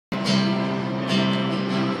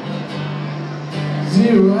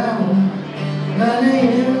0 hour, 9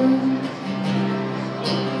 a.m.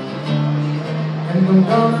 And I'm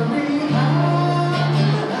gonna be high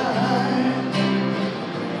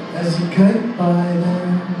as a kite by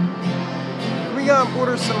then. Can we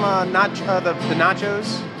order some the nachos?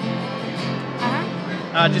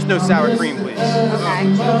 Just no sour cream, please. Okay.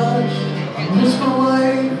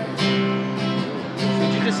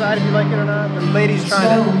 Did you decide if you like it or not? The lady's trying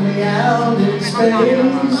to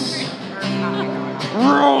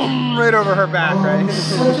vroom right over her back, right?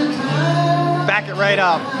 Back it right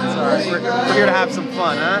up. Sorry, we're here to have some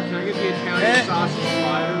fun, huh? Can I get the Italian sausage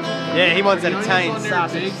slider? Yeah, he wants an Italian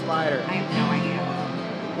sausage slider. I have no idea.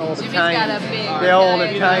 Jimmy's got a big The old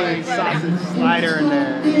Italian sausage slider in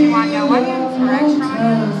there. Do you want no onions or extra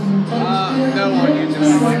onions? No onions.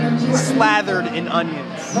 Slathered in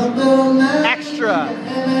onions. Extra.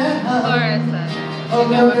 Laura said. You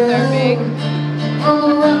know if they're big.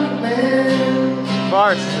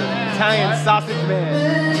 Bars, Italian sausage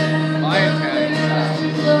man. My Italian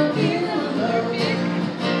sausage.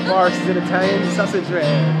 Bars is an Italian sausage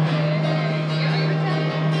man.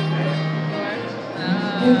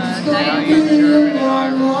 It's gonna be a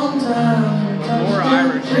long, long time. More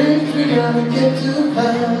Irish. We're gonna get to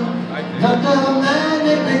find. Not the man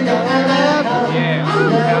that we got out. Yeah,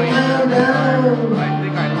 Down, down. I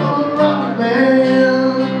think I know.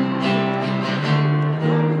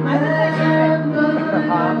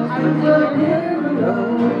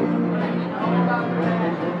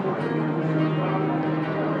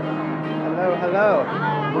 Hello, hello.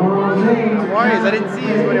 How are you? I didn't see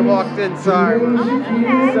you when you walked in, sorry.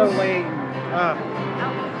 So late.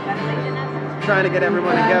 Trying to get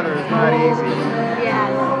everyone together is not easy.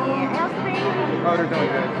 Oh, they're doing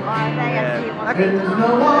good. Yeah.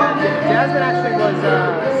 Jasmine actually was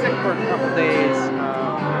sick for a couple days.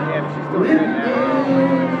 Yeah, but she's doing good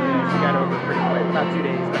now. She got over pretty quick. About 2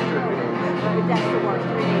 days, about 2 or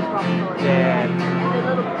 3 days. Yeah.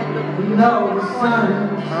 No, the sun.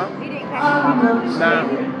 Huh? No.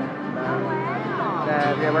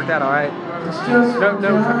 Yeah, it worked out all right.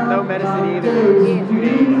 No medicine either. 2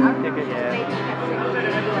 days. Ticket, yeah.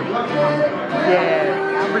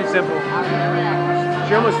 Yeah, pretty simple.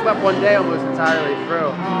 She almost slept one day almost entirely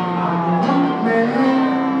through.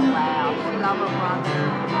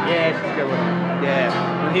 Yeah, she's good with him. Yeah.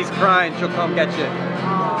 When he's crying, she'll come get you.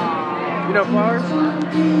 You know Flowers?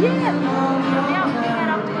 Yeah.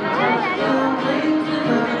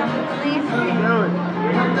 How you doing?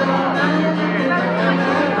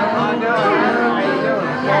 How you doing?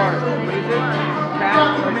 Flowers. What do you do?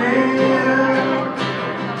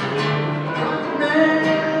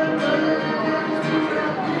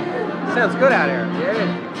 Sounds good out here. Yeah, it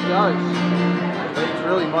does. But it's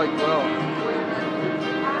really Mike well.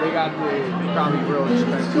 They got probably real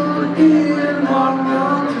expensive for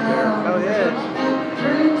Oh yeah.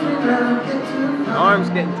 My arm's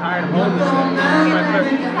getting tired of holding this thing.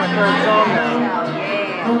 It's my third song now.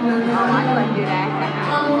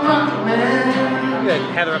 Good.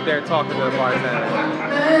 Heather up there talking to the bartender.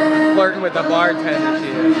 Flirting with the bartender she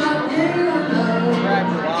is.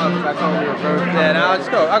 I told you approach. Yeah, no, I'll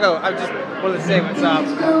just go. I just wanted to say what's up.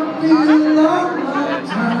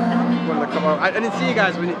 Wanted to come over. I didn't see you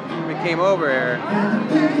guys when we came over here.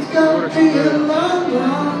 It's gonna be a long,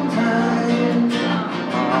 long time.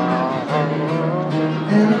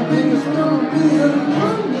 And I think it's gonna be a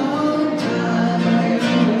long, long time.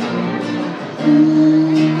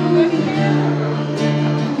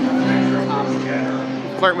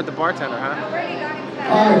 Flirting with the bartender, huh?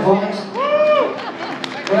 Alright, folks.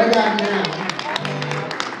 What I got now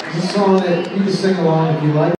is a song that you can sing along if you like.